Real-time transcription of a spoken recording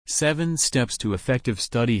7 Steps to Effective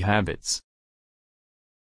Study Habits.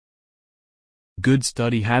 Good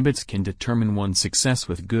study habits can determine one's success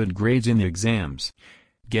with good grades in the exams,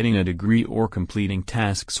 getting a degree or completing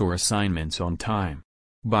tasks or assignments on time.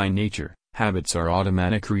 By nature, habits are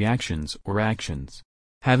automatic reactions or actions.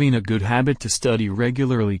 Having a good habit to study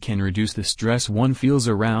regularly can reduce the stress one feels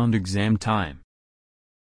around exam time.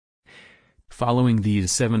 Following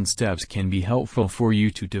these 7 steps can be helpful for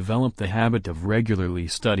you to develop the habit of regularly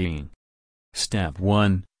studying. Step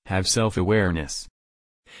 1. Have self-awareness.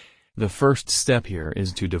 The first step here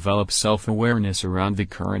is to develop self-awareness around the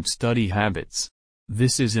current study habits.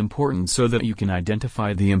 This is important so that you can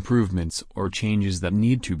identify the improvements or changes that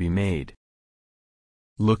need to be made.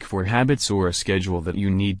 Look for habits or a schedule that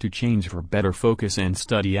you need to change for better focus and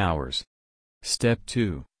study hours. Step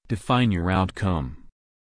 2. Define your outcome.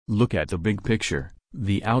 Look at the big picture,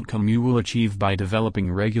 the outcome you will achieve by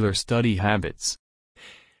developing regular study habits.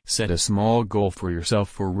 Set a small goal for yourself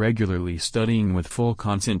for regularly studying with full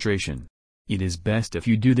concentration. It is best if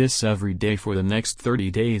you do this every day for the next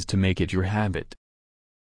 30 days to make it your habit.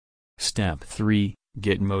 Step 3.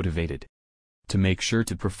 Get motivated. To make sure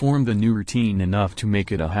to perform the new routine enough to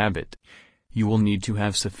make it a habit, you will need to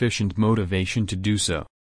have sufficient motivation to do so.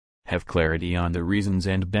 Have clarity on the reasons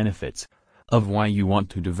and benefits of why you want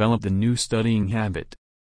to develop the new studying habit.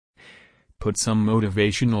 Put some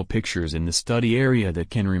motivational pictures in the study area that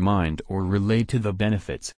can remind or relate to the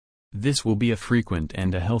benefits. This will be a frequent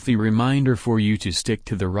and a healthy reminder for you to stick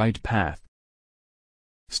to the right path.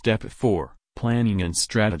 Step 4. Planning and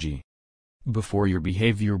strategy. Before your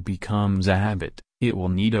behavior becomes a habit, it will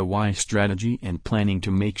need a wise strategy and planning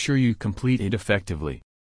to make sure you complete it effectively.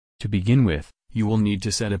 To begin with, you will need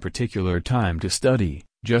to set a particular time to study,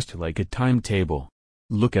 just like a timetable.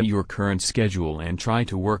 Look at your current schedule and try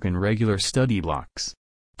to work in regular study blocks.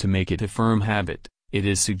 To make it a firm habit, it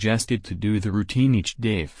is suggested to do the routine each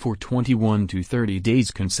day for 21 to 30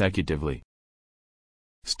 days consecutively.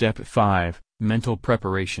 Step 5. Mental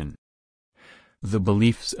preparation. The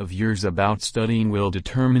beliefs of yours about studying will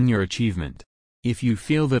determine your achievement. If you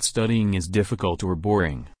feel that studying is difficult or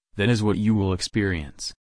boring, that is what you will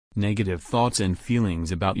experience. Negative thoughts and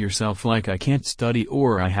feelings about yourself like "I can't study"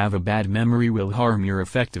 or "I have a bad memory" will harm your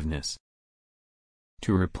effectiveness.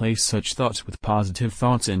 To replace such thoughts with positive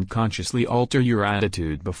thoughts and consciously alter your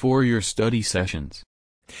attitude before your study sessions.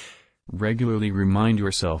 Regularly remind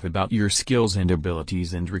yourself about your skills and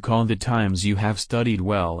abilities and recall the times you have studied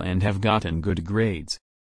well and have gotten good grades.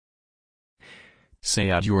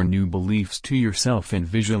 Say out your new beliefs to yourself and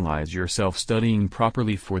visualize yourself studying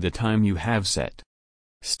properly for the time you have set.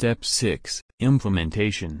 Step 6.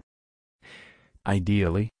 Implementation.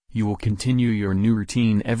 Ideally, you will continue your new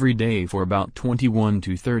routine every day for about 21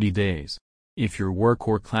 to 30 days. If your work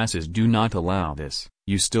or classes do not allow this,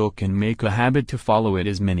 you still can make a habit to follow it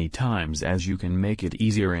as many times as you can make it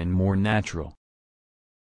easier and more natural.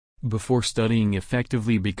 Before studying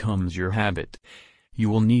effectively becomes your habit,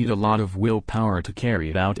 you will need a lot of willpower to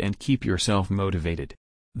carry it out and keep yourself motivated.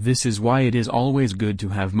 This is why it is always good to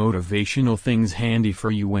have motivational things handy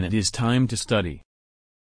for you when it is time to study.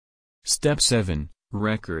 Step 7.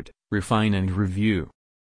 Record, refine and review.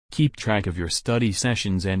 Keep track of your study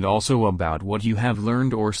sessions and also about what you have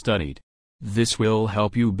learned or studied. This will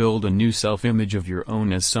help you build a new self-image of your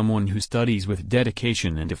own as someone who studies with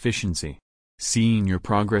dedication and efficiency. Seeing your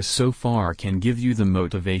progress so far can give you the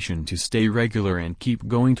motivation to stay regular and keep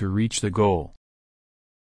going to reach the goal.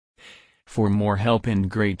 For more help and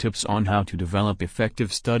great tips on how to develop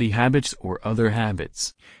effective study habits or other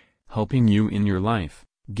habits helping you in your life,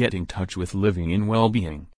 get in touch with Living in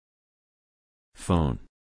Wellbeing. Phone.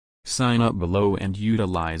 Sign up below and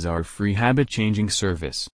utilize our free habit-changing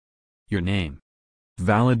service. Your name.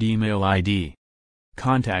 Valid email ID.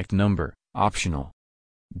 Contact number, optional.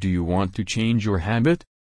 Do you want to change your habit?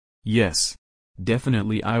 Yes.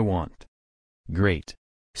 Definitely I want. Great.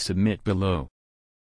 Submit below.